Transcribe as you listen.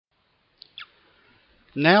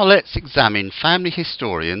Now let's examine Family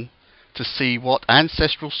Historian to see what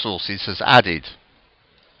Ancestral Sources has added.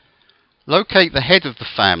 Locate the head of the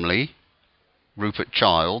family, Rupert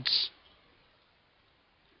Childs,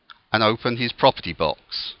 and open his property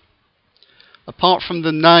box. Apart from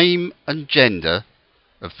the name and gender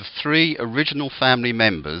of the 3 original family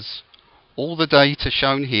members, all the data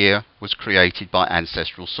shown here was created by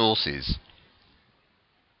Ancestral Sources.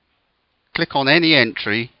 Click on any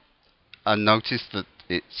entry and notice that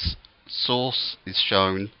its source is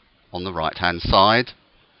shown on the right hand side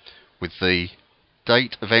with the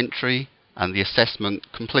date of entry and the assessment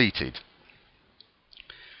completed.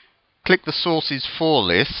 Click the Sources For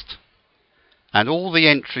list and all the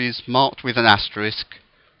entries marked with an asterisk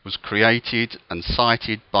was created and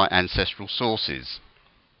cited by Ancestral Sources.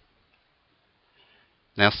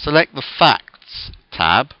 Now select the Facts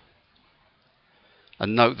tab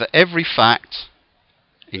and note that every fact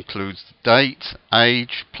includes the date,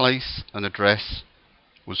 age, place and address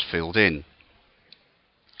was filled in.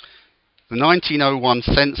 The 1901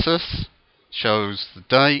 census shows the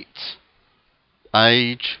date,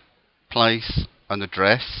 age, place and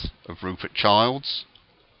address of Rupert Childs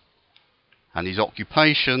and his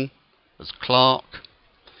occupation as clerk.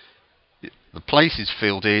 The place is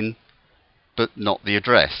filled in but not the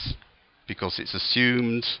address because it's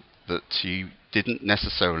assumed that he didn't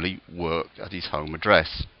necessarily work at his home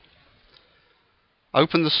address.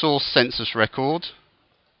 Open the source census record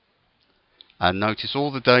and notice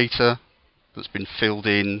all the data that's been filled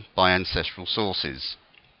in by Ancestral Sources.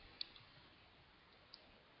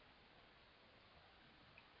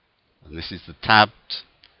 And this is the tabbed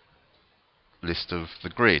list of the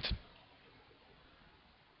grid.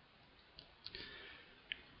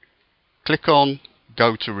 Click on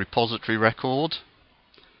Go to Repository Record,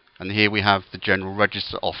 and here we have the General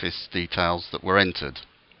Register Office details that were entered.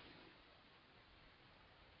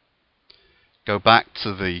 Go back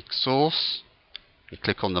to the source and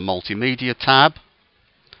click on the Multimedia tab,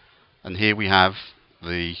 and here we have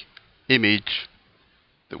the image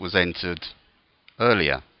that was entered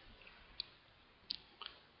earlier.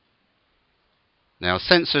 Now, a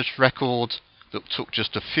census record that took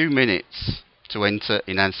just a few minutes to enter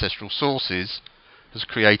in Ancestral Sources has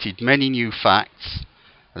created many new facts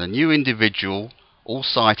and a new individual, all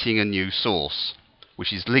citing a new source,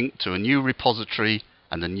 which is linked to a new repository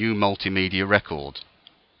and a new multimedia record.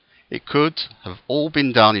 It could have all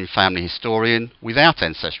been done in Family Historian without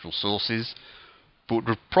Ancestral Sources, but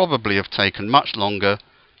would probably have taken much longer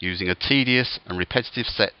using a tedious and repetitive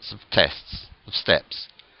set of steps.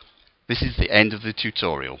 This is the end of the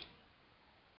tutorial.